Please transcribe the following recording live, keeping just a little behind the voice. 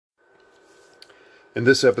In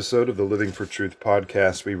this episode of the Living for Truth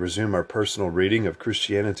podcast, we resume our personal reading of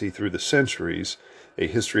Christianity Through the Centuries, a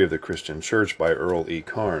History of the Christian Church by Earle E.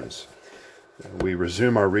 Cairns. We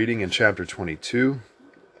resume our reading in chapter 22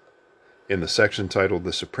 in the section titled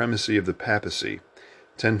The Supremacy of the Papacy,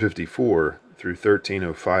 1054 through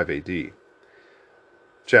 1305 AD.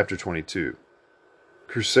 Chapter 22,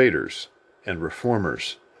 Crusaders and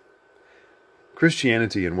Reformers.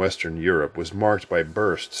 Christianity in Western Europe was marked by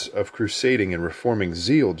bursts of crusading and reforming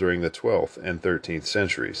zeal during the 12th and 13th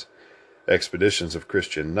centuries. Expeditions of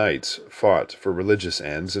Christian knights fought for religious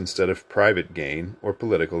ends instead of private gain or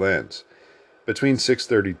political ends. Between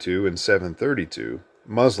 632 and 732,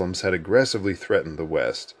 Muslims had aggressively threatened the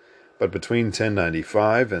West, but between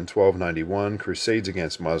 1095 and 1291, crusades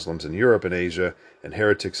against Muslims in Europe and Asia and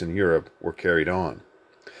heretics in Europe were carried on,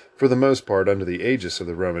 for the most part under the aegis of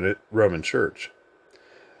the Roman Church.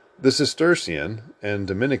 The Cistercian and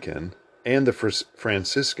Dominican and the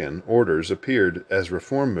Franciscan orders appeared as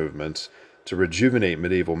reform movements to rejuvenate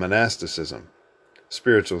medieval monasticism.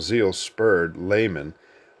 Spiritual zeal spurred laymen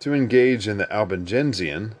to engage in the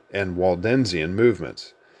Albigensian and Waldensian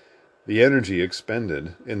movements. The energy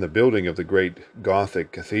expended in the building of the great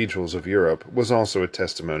Gothic cathedrals of Europe was also a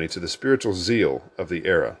testimony to the spiritual zeal of the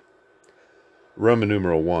era. Roman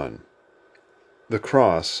numeral 1. The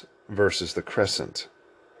Cross versus the Crescent,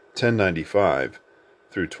 1095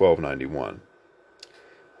 through 1291.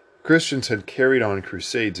 Christians had carried on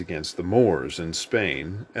crusades against the Moors in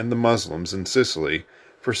Spain and the Muslims in Sicily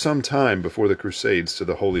for some time before the Crusades to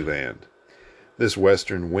the Holy Land. This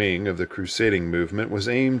western wing of the crusading movement was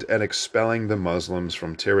aimed at expelling the Muslims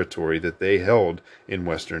from territory that they held in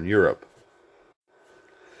Western Europe.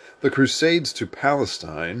 The Crusades to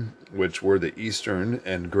Palestine, which were the eastern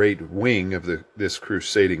and great wing of this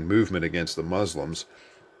crusading movement against the Muslims,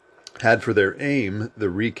 had for their aim the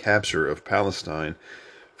recapture of Palestine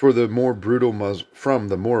from the more brutal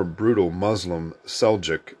Muslim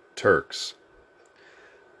Seljuk Turks.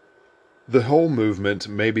 The whole movement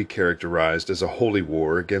may be characterized as a holy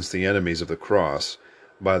war against the enemies of the cross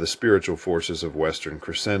by the spiritual forces of Western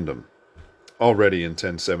Christendom. Already in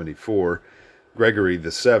 1074, Gregory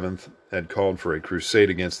VII had called for a crusade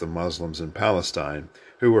against the Muslims in Palestine,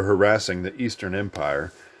 who were harassing the Eastern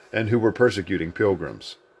Empire and who were persecuting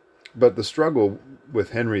pilgrims. But the struggle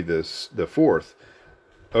with Henry IV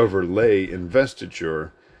over lay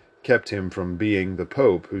investiture kept him from being the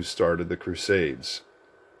Pope who started the Crusades.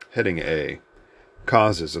 Heading A.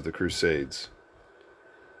 Causes of the Crusades.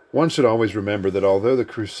 One should always remember that although the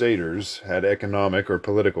Crusaders had economic or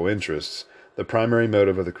political interests, the primary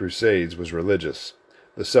motive of the Crusades was religious.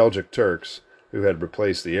 The Seljuk Turks, who had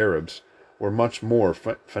replaced the Arabs, were much more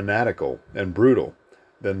fanatical and brutal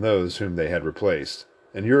than those whom they had replaced,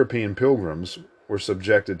 and European pilgrims were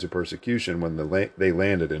subjected to persecution when they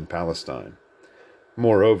landed in Palestine.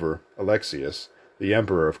 Moreover, Alexius, the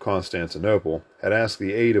Emperor of Constantinople, had asked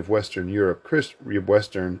the aid of Western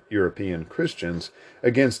European Christians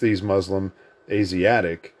against these Muslim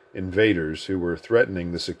Asiatic invaders who were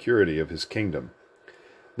threatening the security of his kingdom.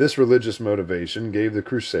 This religious motivation gave the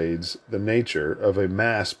Crusades the nature of a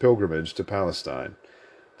mass pilgrimage to Palestine.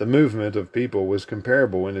 The movement of people was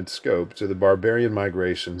comparable in its scope to the barbarian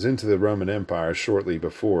migrations into the Roman Empire shortly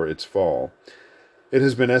before its fall. It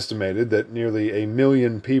has been estimated that nearly 1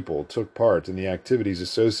 million people took part in the activities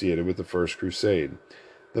associated with the First Crusade.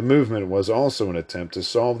 The movement was also an attempt to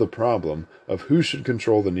solve the problem of who should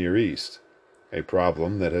control the Near East, a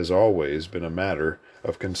problem that has always been a matter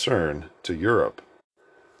of concern to Europe.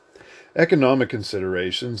 Economic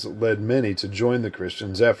considerations led many to join the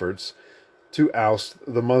Christians' efforts to oust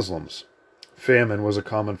the Muslims. Famine was a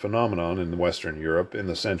common phenomenon in Western Europe in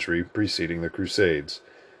the century preceding the Crusades.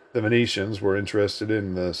 The Venetians were interested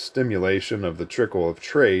in the stimulation of the trickle of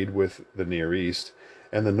trade with the Near East,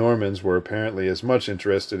 and the Normans were apparently as much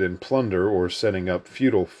interested in plunder or setting up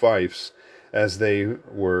feudal fiefs as they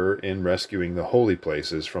were in rescuing the holy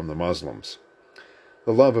places from the Muslims.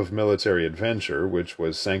 The love of military adventure, which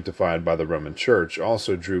was sanctified by the Roman Church,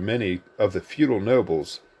 also drew many of the feudal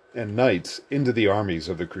nobles and knights into the armies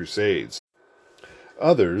of the Crusades.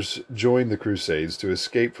 Others joined the Crusades to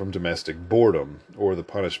escape from domestic boredom or the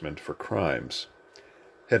punishment for crimes.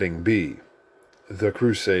 Heading B. The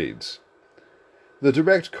Crusades. The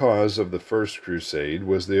direct cause of the First Crusade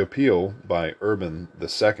was the appeal by Urban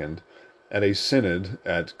II at a synod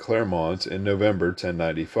at Clermont in November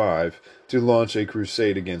 1095 to launch a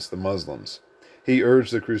crusade against the Muslims. He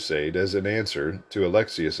urged the crusade as an answer to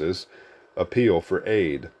Alexius's appeal for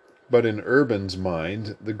aid, but in Urban's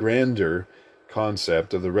mind, the grander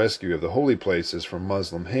concept of the rescue of the holy places from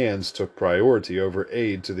Muslim hands took priority over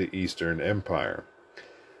aid to the Eastern Empire.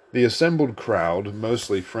 The assembled crowd,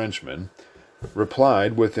 mostly Frenchmen,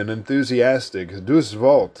 replied with an enthusiastic "Deus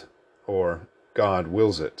vult," or "God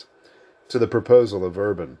wills it," to the proposal of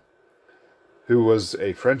Urban, who was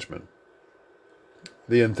a Frenchman.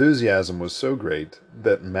 The enthusiasm was so great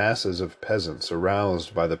that masses of peasants,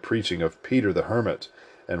 aroused by the preaching of Peter the Hermit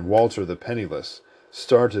and Walter the Penniless,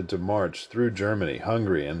 started to march through Germany,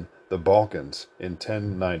 Hungary, and the Balkans in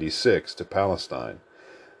 1096 to Palestine.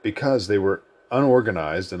 Because they were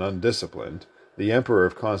unorganized and undisciplined, the Emperor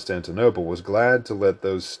of Constantinople was glad to let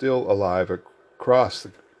those still alive cross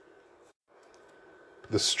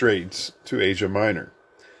the straits to Asia Minor,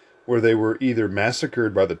 where they were either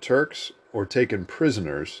massacred by the Turks or taken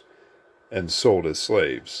prisoners and sold as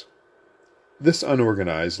slaves. This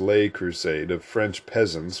unorganized lay crusade of French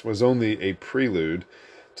peasants was only a prelude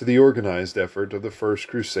to the organized effort of the First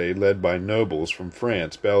Crusade led by nobles from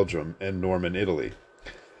France, Belgium, and Norman Italy.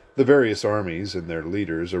 The various armies and their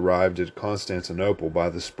leaders arrived at Constantinople by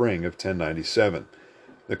the spring of 1097.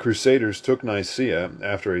 The Crusaders took Nicaea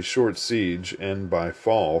after a short siege and by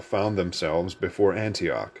fall found themselves before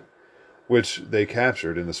Antioch, which they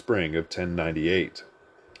captured in the spring of 1098.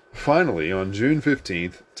 Finally, on June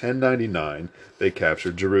 15, 1099, they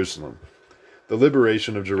captured Jerusalem. The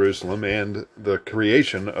liberation of Jerusalem and the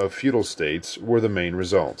creation of feudal states were the main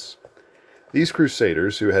results. These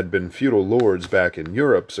crusaders, who had been feudal lords back in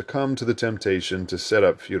Europe, succumbed to the temptation to set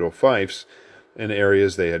up feudal fiefs in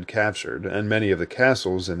areas they had captured, and many of the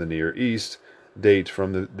castles in the Near East date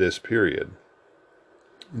from this period.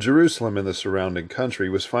 Jerusalem and the surrounding country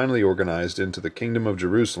was finally organized into the Kingdom of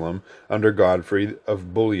Jerusalem under Godfrey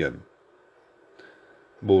of Bouillon,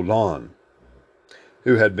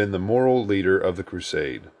 who had been the moral leader of the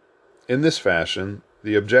crusade. In this fashion,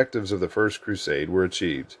 the objectives of the First Crusade were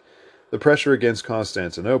achieved. The pressure against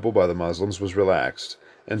Constantinople by the Muslims was relaxed,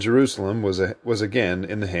 and Jerusalem was again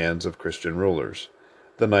in the hands of Christian rulers.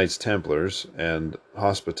 The Knights Templars and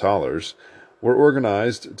Hospitallers were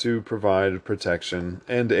organized to provide protection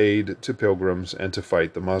and aid to pilgrims and to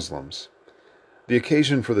fight the Muslims. The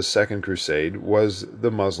occasion for the Second Crusade was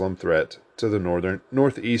the Muslim threat to the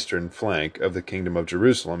northeastern flank of the Kingdom of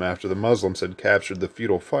Jerusalem after the Muslims had captured the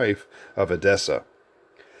feudal fief of Edessa.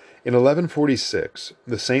 In 1146,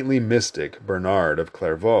 the saintly mystic Bernard of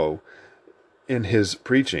Clairvaux, in his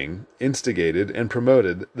preaching, instigated and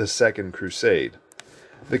promoted the Second Crusade.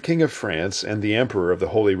 The King of France and the Emperor of the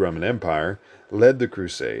Holy Roman Empire led the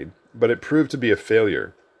crusade, but it proved to be a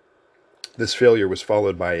failure. This failure was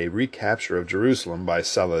followed by a recapture of Jerusalem by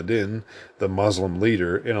Saladin, the Muslim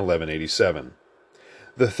leader, in 1187.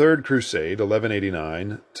 The Third Crusade,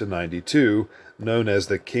 1189-92, known as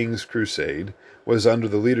the King's Crusade, was under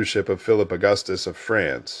the leadership of Philip Augustus of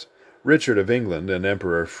France, Richard of England, and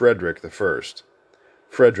Emperor Frederick I.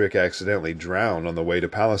 Frederick accidentally drowned on the way to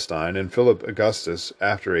Palestine, and Philip Augustus,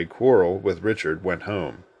 after a quarrel with Richard, went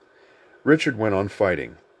home. Richard went on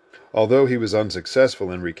fighting. Although he was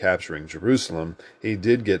unsuccessful in recapturing Jerusalem, he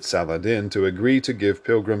did get Saladin to agree to give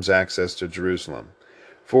pilgrims access to Jerusalem.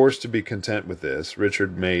 Forced to be content with this,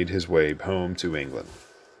 Richard made his way home to England.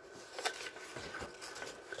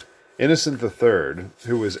 Innocent III,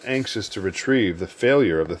 who was anxious to retrieve the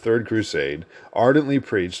failure of the Third Crusade, ardently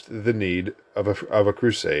preached the need of a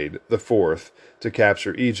crusade, the Fourth, to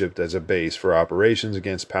capture Egypt as a base for operations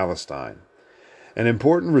against Palestine. An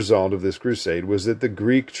important result of this crusade was that the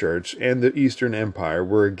Greek Church and the Eastern Empire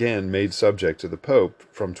were again made subject to the Pope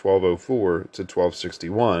from 1204 to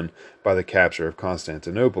 1261 by the capture of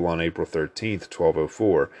Constantinople on April 13,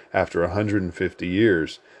 1204, after 150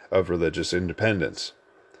 years of religious independence.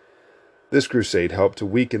 This crusade helped to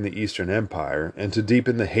weaken the Eastern Empire and to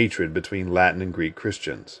deepen the hatred between Latin and Greek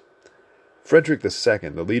Christians. Frederick II,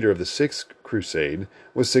 the leader of the Sixth Crusade,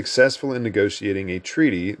 was successful in negotiating a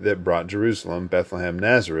treaty that brought Jerusalem, Bethlehem,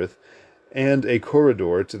 Nazareth, and a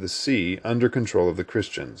corridor to the sea under control of the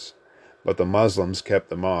Christians. But the Muslims kept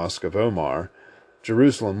the Mosque of Omar.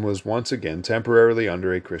 Jerusalem was once again temporarily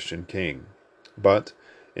under a Christian king. But,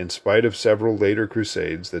 in spite of several later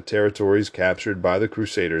crusades, the territories captured by the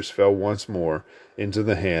Crusaders fell once more into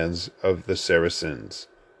the hands of the Saracens,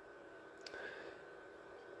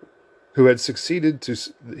 who had succeeded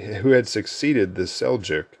the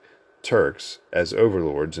Seljuk Turks as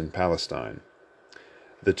overlords in Palestine.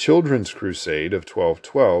 The Children's Crusade of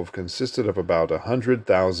 1212 consisted of about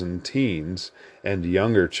 100,000 teens and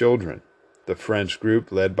younger children. The French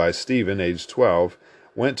group, led by Stephen, aged 12,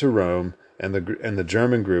 went to Rome, and the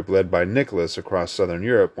German group, led by Nicholas across southern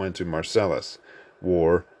Europe, went to Marcellus.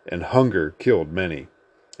 War and hunger killed many,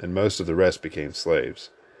 and most of the rest became slaves.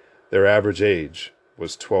 Their average age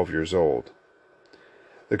was 12 years old.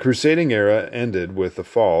 The crusading era ended with the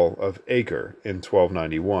fall of Acre in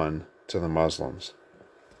 1291 to the Muslims.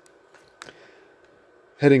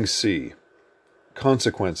 Heading C.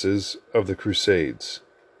 Consequences of the Crusades.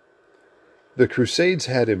 The Crusades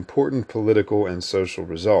had important political and social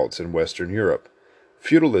results in Western Europe.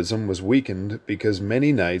 Feudalism was weakened because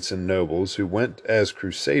many knights and nobles who went as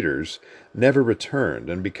crusaders never returned,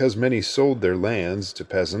 and because many sold their lands to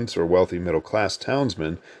peasants or wealthy middle-class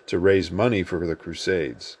townsmen to raise money for the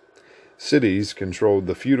Crusades. Cities controlled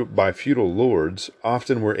by feudal lords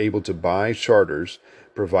often were able to buy charters,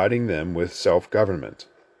 providing them with self-government.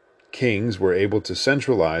 Kings were able to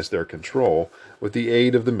centralize their control with the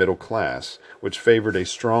aid of the middle class, which favored a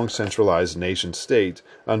strong centralized nation-state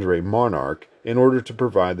under a monarch in order to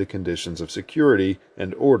provide the conditions of security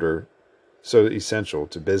and order so essential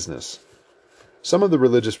to business. Some of the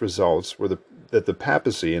religious results were that the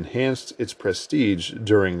papacy enhanced its prestige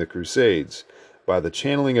during the Crusades. By the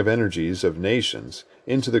channeling of energies of nations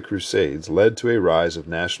into the Crusades led to a rise of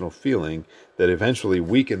national feeling that eventually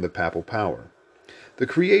weakened the papal power. The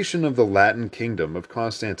creation of the Latin kingdom of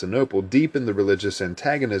Constantinople deepened the religious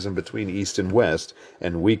antagonism between East and West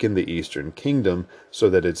and weakened the Eastern kingdom so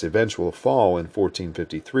that its eventual fall in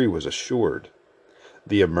 1453 was assured.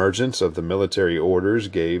 The emergence of the military orders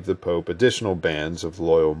gave the Pope additional bands of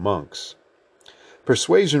loyal monks.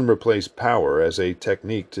 Persuasion replaced power as a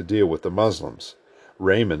technique to deal with the Muslims.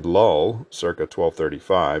 Raymond Lull, circa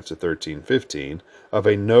 1235 to 1315, of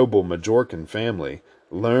a noble Majorcan family,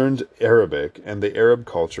 learned Arabic and the Arab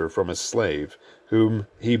culture from a slave whom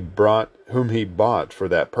he bought for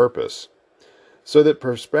that purpose, so that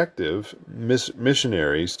prospective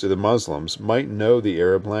missionaries to the Muslims might know the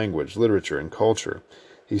Arab language, literature, and culture.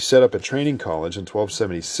 He set up a training college in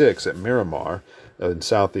 1276 at Miramar in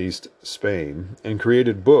southeast Spain and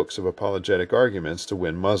created books of apologetic arguments to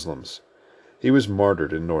win Muslims. He was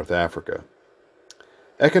martyred in North Africa.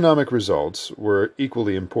 Economic results were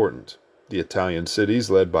equally important. The Italian cities,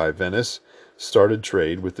 led by Venice, started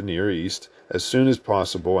trade with the Near East as soon as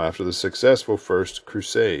possible after the successful First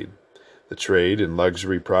Crusade. The trade in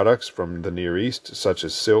luxury products from the Near East, such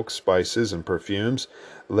as silk, spices, and perfumes,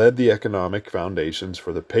 led the economic foundations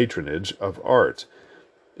for the patronage of art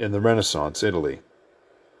in Renaissance Italy.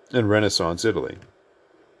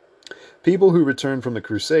 People who returned from the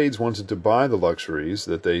Crusades wanted to buy the luxuries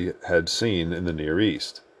that they had seen in the Near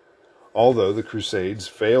East. Although the Crusades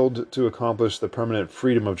failed to accomplish the permanent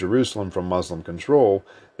freedom of Jerusalem from Muslim control,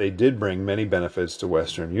 they did bring many benefits to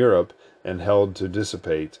Western Europe and helped to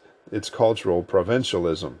dissipate its cultural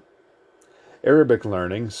provincialism. Arabic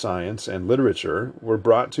learning, science, and literature were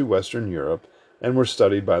brought to Western Europe and were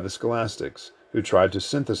studied by the scholastics, who tried to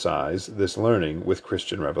synthesize this learning with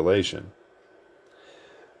Christian revelation.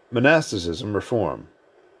 Monasticism reform.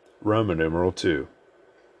 Roman numeral II.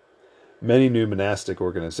 Many new monastic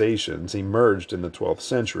organizations emerged in the 12th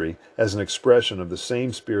century as an expression of the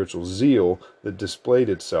same spiritual zeal that displayed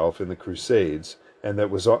itself in the Crusades and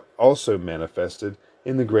that was also manifested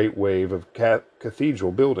in the great wave of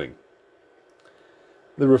cathedral building.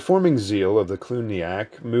 The reforming zeal of the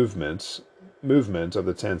Cluniac movement of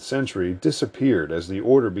the 10th century disappeared as the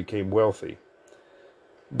order became wealthy.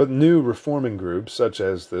 But new reforming groups, such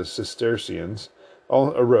as the Cistercians,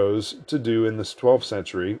 all arose to do in the 12th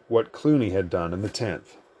century what Cluny had done in the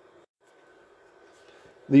 10th.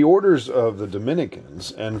 The orders of the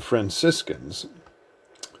Dominicans and Franciscans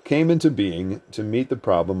came into being to meet the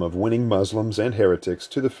problem of winning Muslims and heretics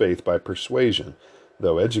to the faith by persuasion,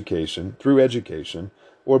 through education,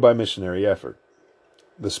 or by missionary effort.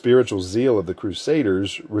 The spiritual zeal of the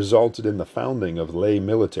Crusaders resulted in the founding of lay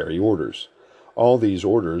military orders. All these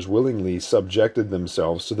orders willingly subjected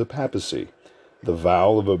themselves to the papacy. The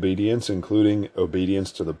vow of obedience including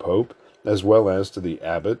obedience to the Pope, as well as to the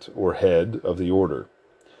abbot or head of the order.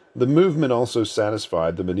 The movement also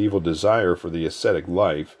satisfied the medieval desire for the ascetic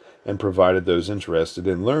life and provided those interested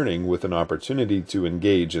in learning with an opportunity to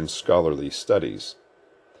engage in scholarly studies.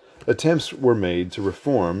 Attempts were made to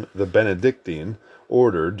reform the Benedictine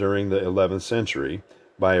order during the 11th century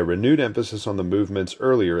by a renewed emphasis on the movement's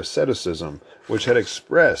earlier asceticism, which had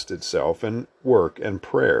expressed itself in work and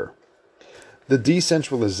prayer. The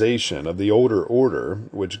decentralization of the older order,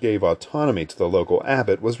 which gave autonomy to the local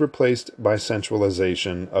abbot, was replaced by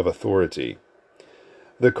centralization of authority.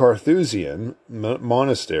 The Carthusian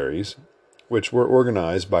monasteries, which were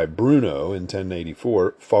organized by Bruno in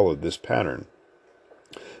 1084, followed this pattern.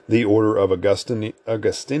 The order of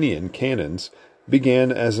Augustinian canons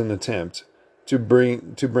began as an attempt to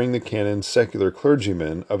bring the canons secular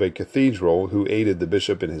clergymen of a cathedral who aided the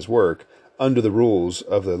bishop in his work under the rules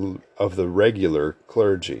of the regular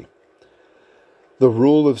clergy. The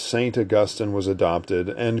rule of St. Augustine was adopted,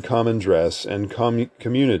 and common dress and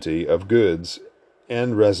community of goods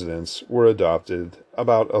and residence were adopted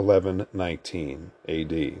about 1119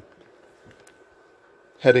 AD.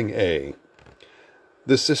 Heading A.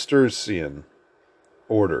 The Cistercian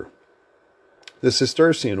Order. The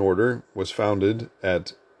Cistercian Order was founded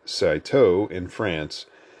at Citeaux in France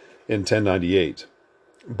in 1098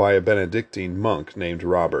 by a Benedictine monk named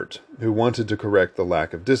Robert, who wanted to correct the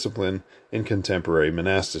lack of discipline in contemporary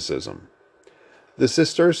monasticism. The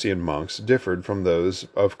Cistercian monks differed from those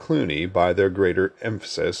of Cluny by their greater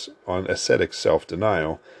emphasis on ascetic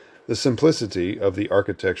self-denial, the simplicity of the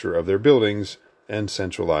architecture of their buildings, and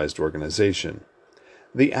centralized organization.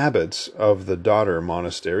 The abbots of the daughter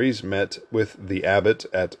monasteries met with the abbot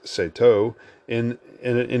at Citeaux in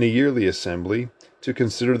a yearly assembly to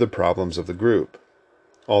consider the problems of the group.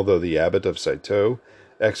 Although the abbot of Citeaux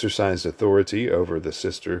exercised authority over the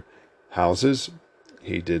sister houses,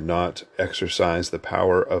 he did not exercise the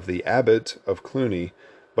power of the abbot of Cluny,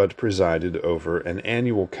 but presided over an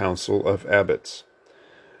annual council of abbots.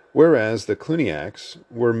 Whereas the Cluniacs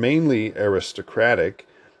were mainly aristocratic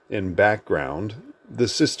in background, the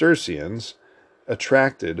Cistercians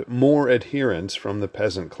attracted more adherents from the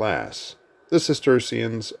peasant class. The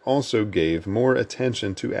Cistercians also gave more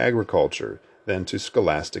attention to agriculture than to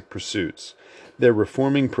scholastic pursuits. Their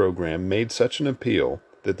reforming program made such an appeal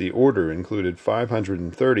that the order included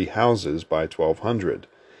 530 houses by 1200,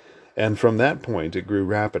 and from that point it grew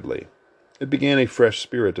rapidly. It began a fresh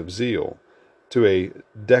spirit of zeal to a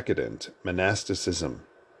decadent monasticism.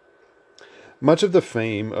 Much of the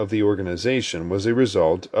fame of the organization was a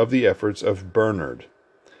result of the efforts of Bernard,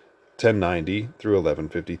 1090 through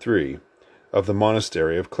 1153, of the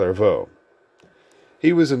monastery of Clairvaux.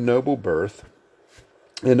 He was of noble birth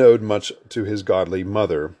and owed much to his godly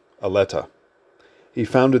mother, Aletta. He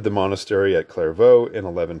founded the monastery at Clairvaux in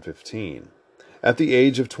 1115. At the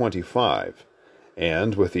age of 25,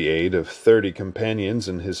 and with the aid of 30 companions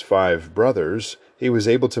and his 5 brothers, he was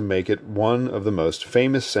able to make it one of the most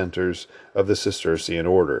famous centers of the Cistercian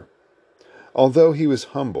order. Although he was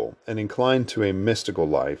humble and inclined to a mystical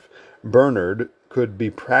life, Bernard could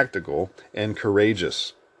be practical and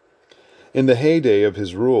courageous. In the heyday of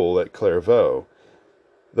his rule at Clairvaux,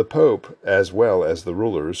 the Pope, as well as the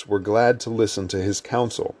rulers, were glad to listen to his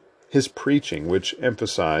counsel. His preaching, which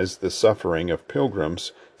emphasized the suffering of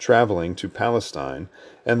pilgrims traveling to Palestine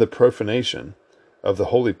and the profanation of the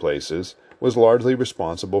holy places, was largely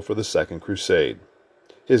responsible for the Second Crusade.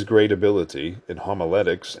 His great ability in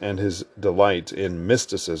homiletics and his delight in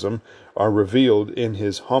mysticism are revealed in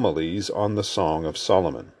his homilies on the Song of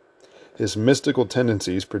Solomon. His mystical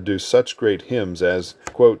tendencies produced such great hymns as,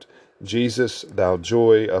 quote, Jesus, thou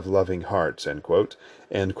joy of loving hearts, end quote,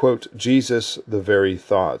 and, quote, Jesus, the very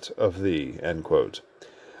thought of thee, end quote.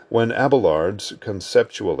 When Abelard's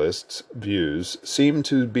conceptualist views seemed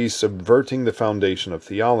to be subverting the foundation of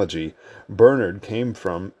theology, Bernard came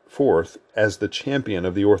forth as the champion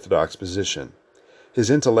of the orthodox position. His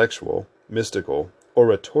intellectual, mystical,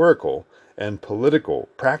 oratorical, and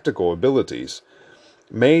practical abilities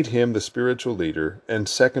made him the spiritual leader and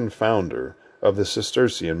second founder of the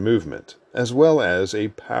Cistercian movement, as well as a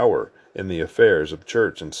power in the affairs of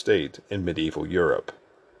church and state in medieval Europe.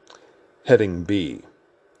 Heading B.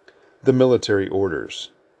 The military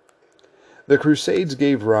orders. The Crusades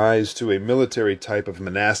gave rise to a military type of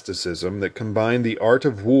monasticism that combined the art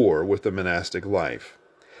of war with the monastic life.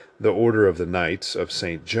 The Order of the Knights of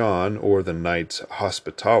St. John, or the Knights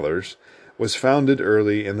Hospitallers, was founded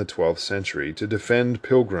early in the 12th century to defend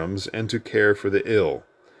pilgrims and to care for the ill.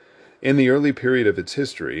 In the early period of its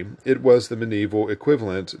history, it was the medieval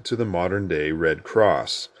equivalent to the modern-day Red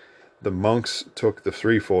Cross. The monks took the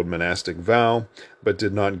threefold monastic vow, but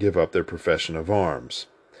did not give up their profession of arms.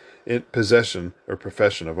 In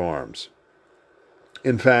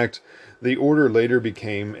fact, the order later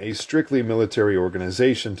became a strictly military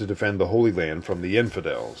organization to defend the Holy Land from the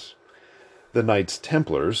infidels. The Knights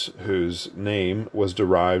Templars, whose name was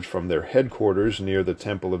derived from their headquarters near the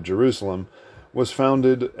Temple of Jerusalem, was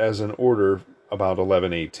founded as an order about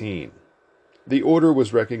 1118. The order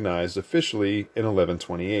was recognized officially in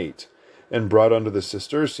 1128, and brought under the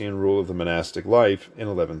Cistercian rule of the monastic life in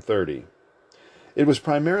 1130. It was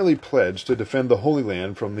primarily pledged to defend the Holy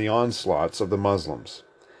Land from the onslaughts of the Muslims.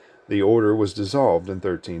 The order was dissolved in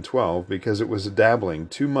 1312 because it was dabbling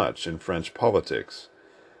too much in French politics.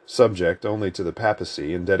 Subject only to the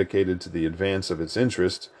papacy and dedicated to the advance of its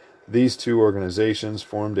interests, these two organizations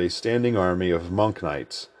formed a standing army of monk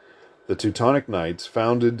knights. The Teutonic Knights,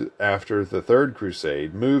 founded after the Third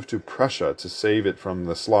Crusade, moved to Prussia to save it from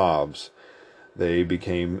the Slavs. They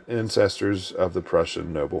became ancestors of the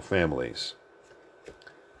Prussian noble families.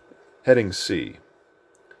 Heading C.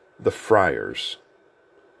 The Friars.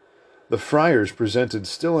 The friars presented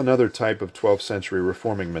still another type of 12th century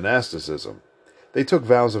reforming monasticism. They took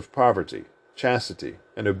vows of poverty, chastity,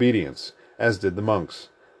 and obedience, as did the monks.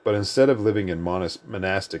 But instead of living in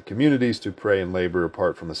monastic communities to pray and labor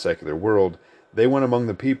apart from the secular world, they went among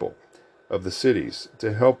the people of the cities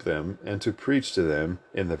to help them and to preach to them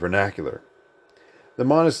in the vernacular. The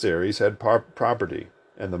monasteries had property,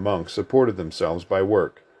 and the monks supported themselves by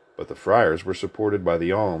work, but the friars were supported by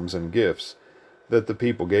the alms and gifts that the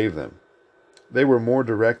people gave them. They were more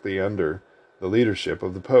directly under the leadership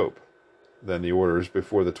of the Pope than the orders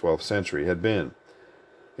before the 12th century had been.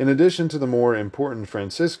 In addition to the more important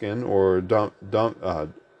Franciscan or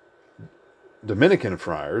Dominican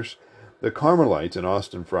friars, the Carmelite and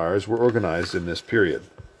Austin friars were organized in this period.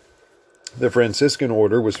 The Franciscan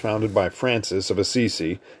order was founded by Francis of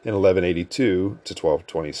Assisi in 1182 to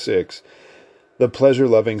 1226, the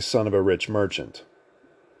pleasure-loving son of a rich merchant.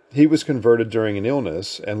 He was converted during an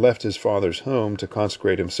illness and left his father's home to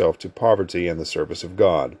consecrate himself to poverty and the service of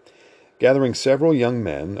God. Gathering several young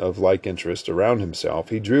men of like interest around himself,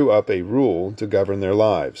 he drew up a rule to govern their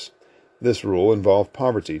lives. This rule involved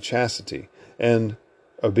poverty, chastity, and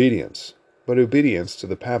obedience, but obedience to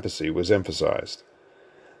the papacy was emphasized.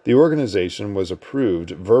 The organization was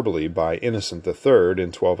approved verbally by Innocent III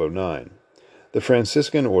in 1209. The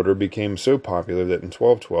Franciscan order became so popular that in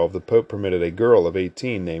 1212 the Pope permitted a girl of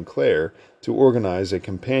 18 named Clare to organize a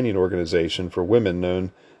companion organization for women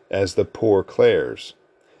known as the Poor Clares.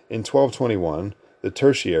 In 1221, the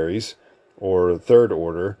Tertiaries, or Third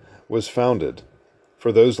Order, was founded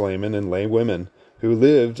for those laymen and laywomen who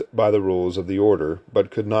lived by the rules of the order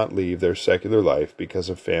but could not leave their secular life because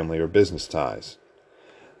of family or business ties.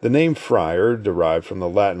 The name friar, derived from the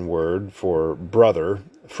Latin word for brother,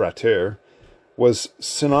 frater, was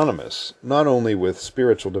synonymous not only with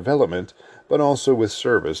spiritual development but also with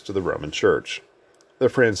service to the Roman Church. The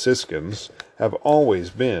Franciscans have always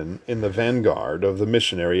been in the vanguard of the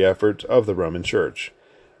missionary effort of the Roman Church.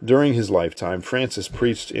 During his lifetime, Francis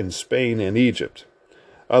preached in Spain and Egypt.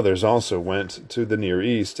 Others also went to the Near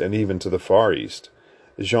East and even to the Far East.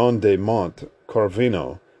 Jean de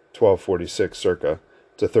Montcorvino, 1246 circa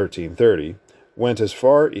to 1330, went as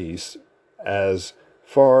far east as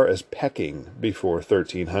Peking before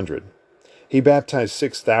 1300. He baptized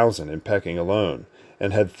 6,000 in Peking alone,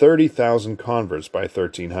 and had 30,000 converts by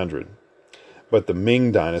 1300. But the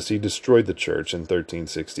Ming dynasty destroyed the church in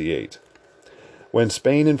 1368. When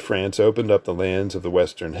Spain and France opened up the lands of the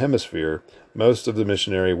Western Hemisphere, most of the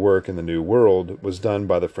missionary work in the New World was done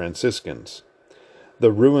by the Franciscans.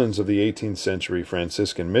 The ruins of the 18th century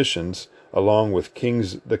Franciscan missions, along with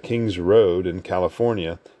the King's Road in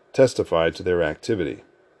California, testified to their activity.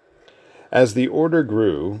 As the order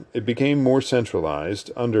grew, it became more centralized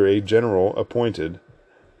under a general appointed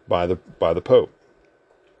by the Pope.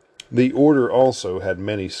 The order also had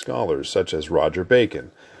many scholars such as Roger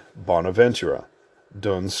Bacon, Bonaventura,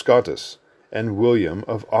 Duns Scotus, and William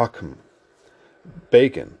of Ockham.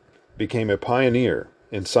 Bacon became a pioneer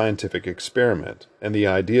in scientific experiment, and the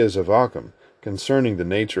ideas of Ockham concerning the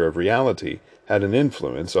nature of reality had an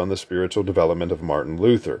influence on the spiritual development of Martin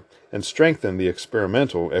Luther, and strengthened the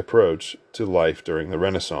experimental approach to life during the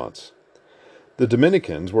Renaissance. The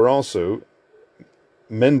Dominicans were also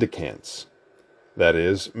mendicants, that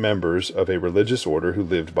is, members of a religious order who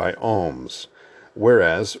lived by alms,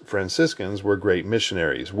 whereas Franciscans were great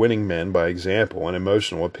missionaries, winning men by example and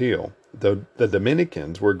emotional appeal. The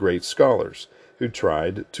Dominicans were great scholars, who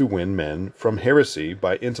tried to win men from heresy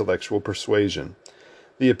by intellectual persuasion.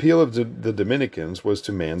 The appeal of the Dominicans was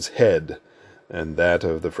to man's head, and that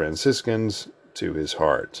of the Franciscans to his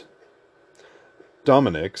heart.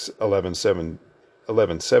 Dominic, 1170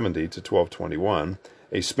 to 1221,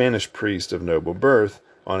 a Spanish priest of noble birth,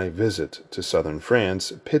 on a visit to southern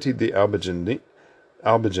France, pitied the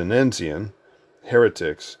Albigensian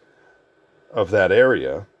heretics of that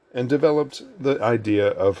area, and developed the idea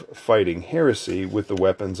of fighting heresy with the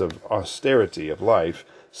weapons of austerity of life,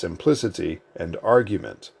 simplicity, and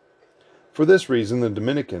argument. For this reason, the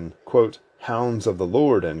Dominican, quote, hounds of the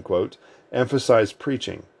Lord, end quote, emphasized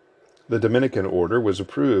preaching. The Dominican order was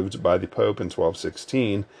approved by the Pope in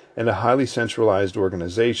 1216, and a highly centralized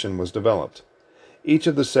organization was developed. Each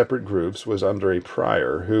of the separate groups was under a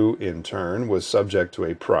prior, who, in turn, was subject to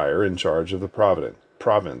a prior in charge of the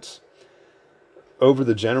province. Over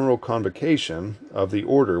the general convocation of the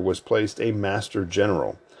order was placed a master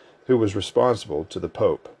general, who was responsible to the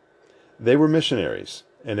Pope. They were missionaries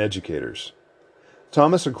and educators.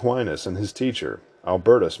 Thomas Aquinas and his teacher,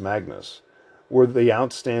 Albertus Magnus, were the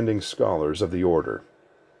outstanding scholars of the order.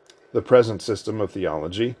 The present system of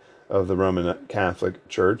theology of the Roman Catholic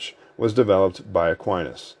Church was developed by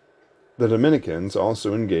Aquinas. The Dominicans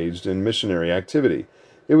also engaged in missionary activity.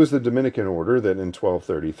 It was the Dominican order that in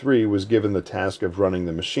 1233 was given the task of running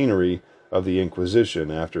the machinery of the Inquisition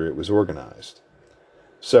after it was organized.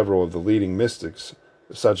 Several of the leading mystics,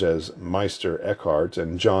 such as Meister Eckhart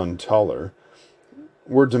and John Tauler,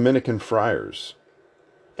 were Dominican friars,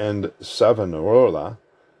 and Savonarola,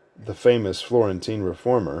 the famous Florentine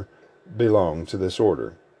reformer, belonged to this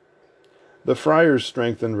order. The friars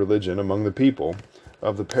strengthened religion among the people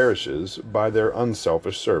of the parishes by their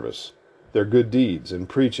unselfish service. Their good deeds and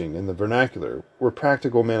preaching in the vernacular were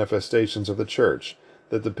practical manifestations of the Church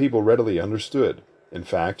that the people readily understood. In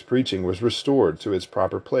fact, preaching was restored to its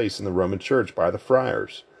proper place in the Roman Church by the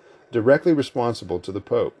friars, directly responsible to the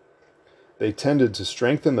Pope. They tended to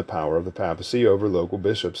strengthen the power of the papacy over local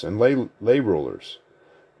bishops and lay rulers.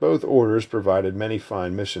 Both orders provided many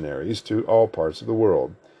fine missionaries to all parts of the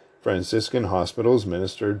world. Franciscan hospitals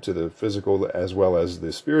ministered to the physical as well as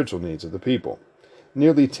the spiritual needs of the people.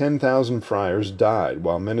 Nearly 10,000 friars died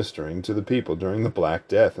while ministering to the people during the Black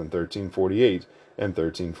Death in 1348 and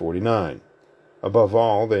 1349. Above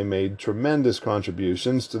all, they made tremendous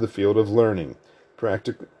contributions to the field of learning,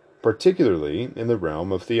 particularly in the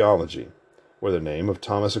realm of theology, where the name of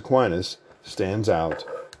Thomas Aquinas stands out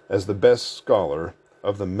as the best scholar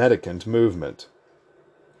of the Mendicant movement.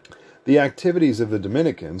 The activities of the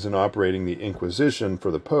Dominicans in operating the Inquisition for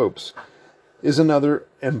the popes is another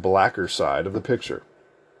and blacker side of the picture.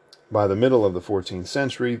 By the middle of the 14th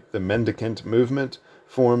century, the Mendicant movement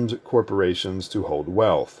formed corporations to hold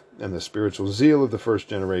wealth, and the spiritual zeal of the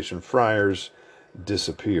first-generation friars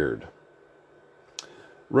disappeared.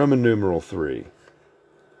 Roman numeral 3.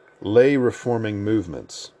 Lay reforming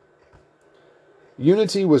movements.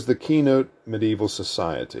 Unity was the keynote medieval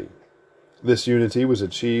society. This unity was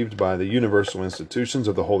achieved by the universal institutions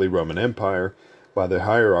of the Holy Roman Empire, by the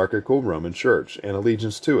hierarchical Roman Church and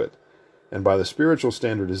allegiance to it, and by the spiritual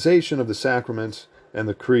standardization of the sacraments and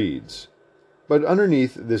the creeds. But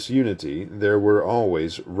underneath this unity there were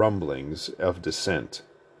always rumblings of dissent.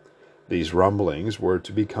 These rumblings were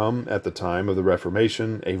to become, at the time of the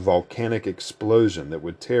Reformation, a volcanic explosion that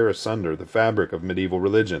would tear asunder the fabric of medieval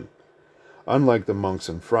religion. Unlike the monks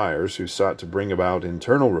and friars who sought to bring about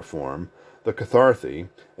internal reform, the Catharthi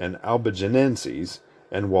and Albigenses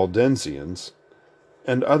and Waldensians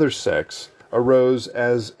and other sects arose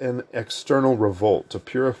as an external revolt to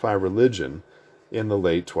purify religion in the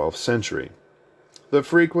late 12th century. The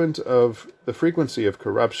frequency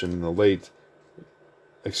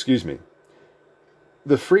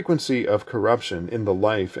of corruption in the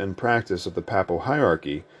life and practice of the papal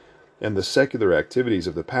hierarchy and the secular activities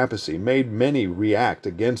of the papacy made many react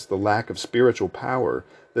against the lack of spiritual power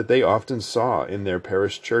that they often saw in their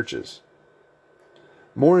parish churches.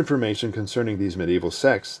 More information concerning these medieval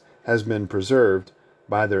sects has been preserved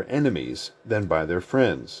by their enemies than by their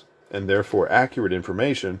friends, and therefore accurate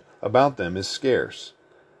information about them is scarce.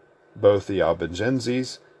 Both the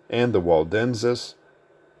Albigenses and the Waldenses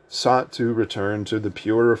sought to return to the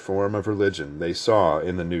purer form of religion they saw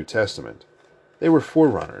in the New Testament. They were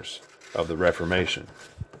forerunners of the Reformation.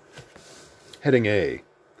 Heading A.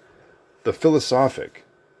 The philosophic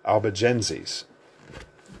Albigenses.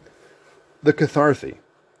 The Catharthi,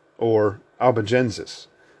 or Albigenses,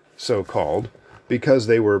 so called because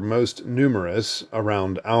they were most numerous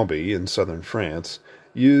around Albi in southern France,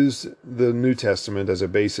 used the New Testament as a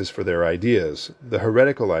basis for their ideas, the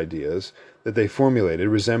heretical ideas that they formulated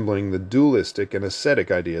resembling the dualistic and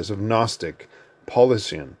ascetic ideas of Gnostic,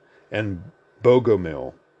 Paulician, and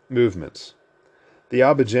Bogomil movements. The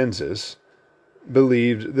Albigenses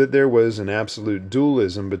believed that there was an absolute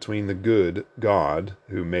dualism between the good God,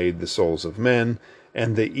 who made the souls of men,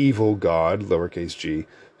 and the evil God, lowercase g,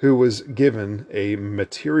 who was given a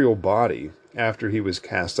material body after he was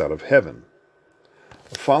cast out of heaven.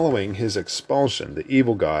 Following his expulsion, the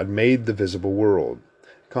evil God made the visible world.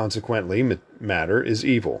 Consequently, matter is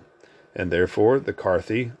evil, and therefore the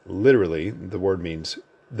Carthi, literally, the word means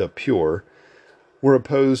the pure, were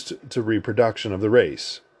opposed to reproduction of the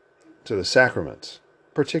race, to the sacraments,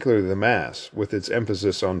 particularly the Mass, with its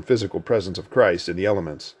emphasis on physical presence of Christ in the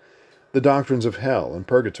elements, the doctrines of hell and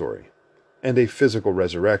purgatory, and a physical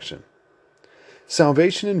resurrection.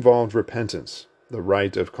 Salvation involved repentance, the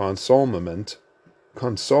rite of consolamentum,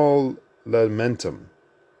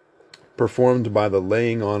 performed by the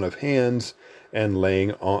laying on of hands and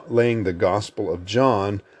laying the Gospel of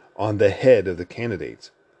John on the head of the candidate,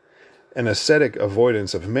 an ascetic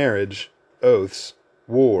avoidance of marriage, oaths,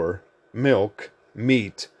 war, milk,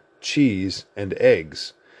 meat, cheese, and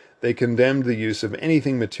eggs. They condemned the use of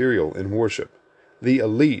anything material in worship. The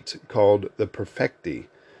elite, called the perfecti,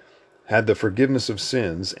 had the forgiveness of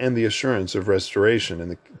sins and the assurance of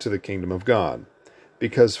restoration to the kingdom of God.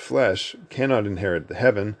 Because flesh cannot inherit the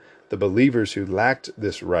heaven, the believers who lacked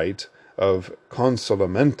this right of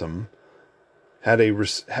consolamentum had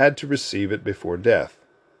to receive it before death.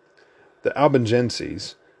 The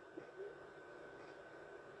Albigenses,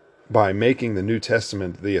 by making the New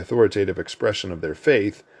Testament the authoritative expression of their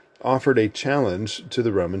faith, offered a challenge to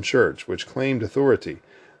the Roman Church, which claimed authority,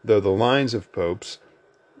 through the lines of popes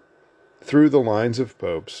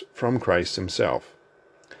from Christ himself.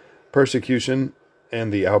 Persecution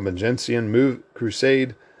and the Albigensian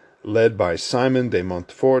crusade, led by Simon de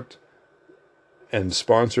Montfort and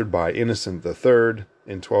sponsored by Innocent III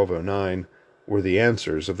in 1209, were the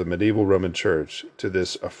answers of the medieval Roman Church to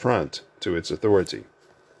this affront to its authority.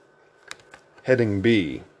 Heading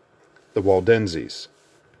B. The Waldenses.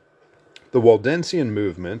 The Waldensian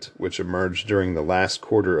movement, which emerged during the last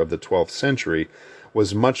quarter of the 12th century,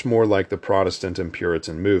 was much more like the Protestant and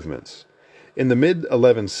Puritan movements. In the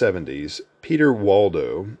mid-1170s, Peter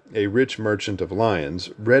Waldo, a rich merchant of Lyons,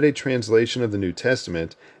 read a translation of the New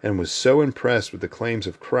Testament and was so impressed with the claims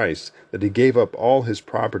of Christ that he gave up all his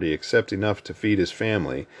property except enough to feed his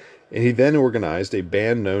family, and he then organized a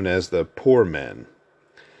band known as the Poor Men.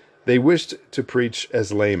 They wished to preach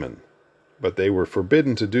as laymen, but they were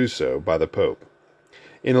forbidden to do so by the Pope.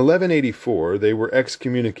 In 1184, they were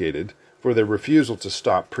excommunicated for their refusal to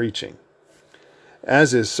stop preaching.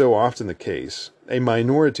 As is so often the case, a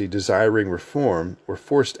minority desiring reform were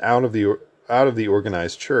forced out of the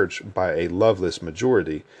organized church by a loveless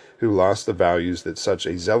majority who lost the values that such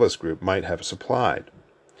a zealous group might have supplied.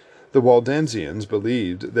 The Waldensians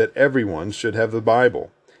believed that everyone should have the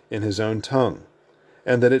Bible in his own tongue,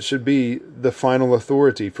 and that it should be the final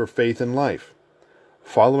authority for faith and life.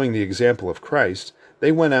 Following the example of Christ,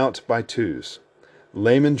 they went out by twos,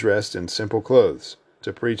 laymen dressed in simple clothes,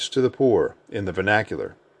 to preach to the poor in the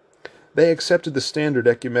vernacular. They accepted the standard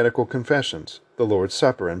ecumenical confessions, the Lord's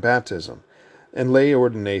Supper and baptism, and lay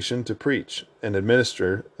ordination to preach and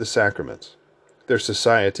administer the sacraments. Their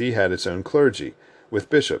society had its own clergy, with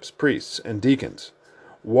bishops, priests, and deacons.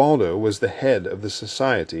 Waldo was the head of the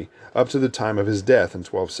society up to the time of his death in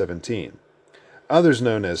 1217. Others,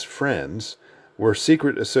 known as Friends, were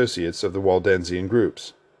secret associates of the Waldensian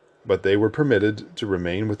groups, but they were permitted to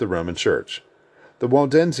remain with the Roman Church. The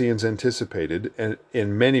Waldensians anticipated,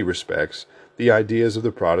 in many respects, the ideas of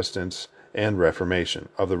the Protestants and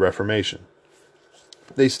the Reformation.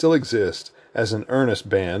 They still exist as an earnest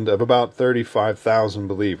band of about 35,000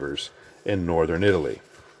 believers in northern Italy.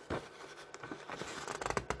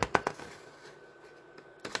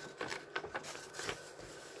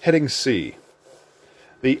 Heading C.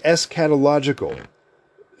 The Eschatological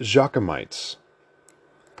Joachimites.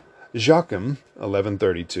 Joachim,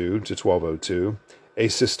 1132 to 1202, a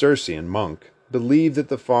Cistercian monk, believed that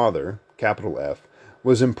the Father, capital F,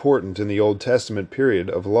 was important in the Old Testament period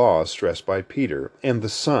of law stressed by Peter, and the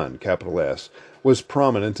Son, capital S, was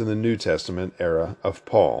prominent in the New Testament era of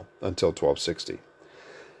Paul until 1260.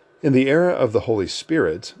 In the era of the Holy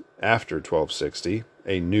Spirit, after 1260,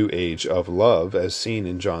 a new age of love, as seen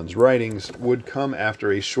in John's writings, would come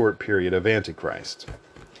after a short period of Antichrist.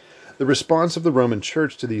 The response of the Roman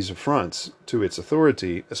Church to these affronts to its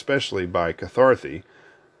authority, especially by Cathari,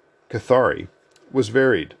 was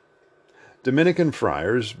varied. Dominican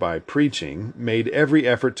friars, by preaching, made every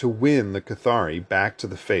effort to win the Cathari back to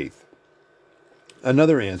the faith.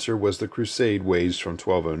 Another answer was the crusade waged from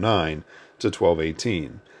 1209 to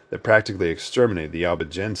 1218 that practically exterminated the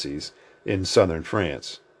Albigenses in southern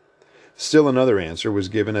France. Still another answer was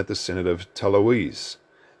given at the Synod of Toulouse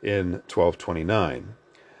in 1229.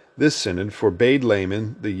 This synod forbade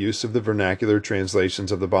laymen the use of the vernacular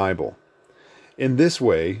translations of the Bible. In this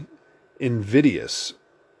way, invidious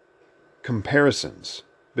comparisons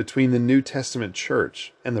between the New Testament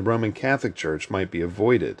Church and the Roman Catholic Church might be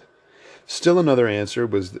avoided. Still another answer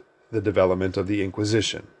was the development of the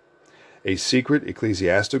Inquisition, a secret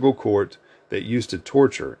ecclesiastical court that used to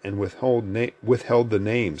torture and withheld the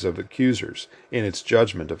names of accusers in its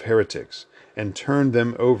judgment of heretics, and turned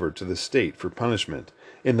them over to the state for punishment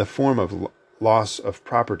in the form of loss of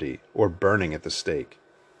property or burning at the stake.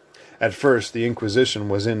 At first, the Inquisition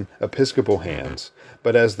was in episcopal hands,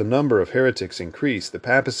 but as the number of heretics increased, the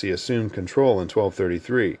papacy assumed control in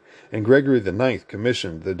 1233, and Gregory IX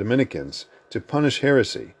commissioned the Dominicans to punish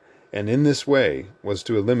heresy, and in this way was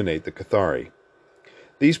to eliminate the Cathari.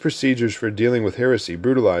 These procedures for dealing with heresy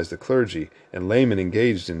brutalized the clergy and laymen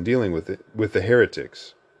engaged in dealing with the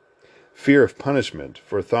heretics. Fear of punishment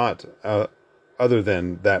for thought other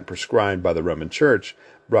than that prescribed by the Roman Church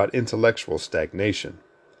brought intellectual stagnation.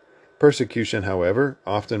 Persecution, however,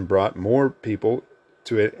 often brought more people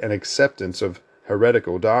to an acceptance of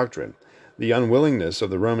heretical doctrine. The unwillingness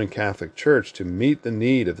of the Roman Catholic Church to meet the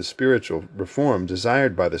need of the spiritual reform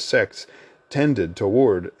desired by the sects tended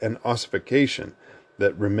toward an ossification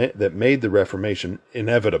that made the Reformation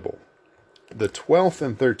inevitable. The 12th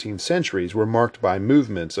and 13th centuries were marked by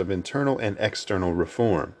movements of internal and external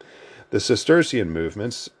reform. The Cistercian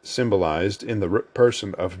movements, symbolized in the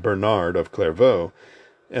person of Bernard of Clairvaux,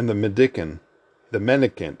 and the mendicant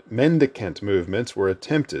movements were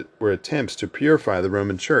attempts to purify the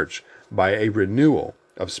Roman Church by a renewal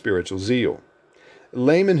of spiritual zeal.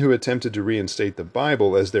 Laymen who attempted to reinstate the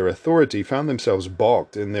Bible as their authority found themselves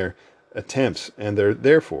balked in their attempts and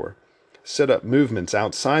therefore set up movements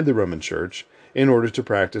outside the Roman Church in order to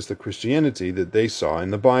practice the Christianity that they saw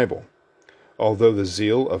in the Bible. Although the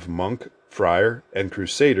zeal of monk, friar, and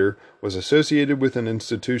crusader was associated with an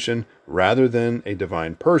institution rather than a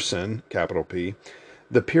divine person, capital P,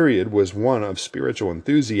 the period was one of spiritual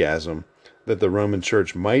enthusiasm that the Roman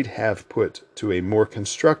Church might have put to a more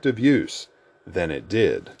constructive use than it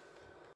did.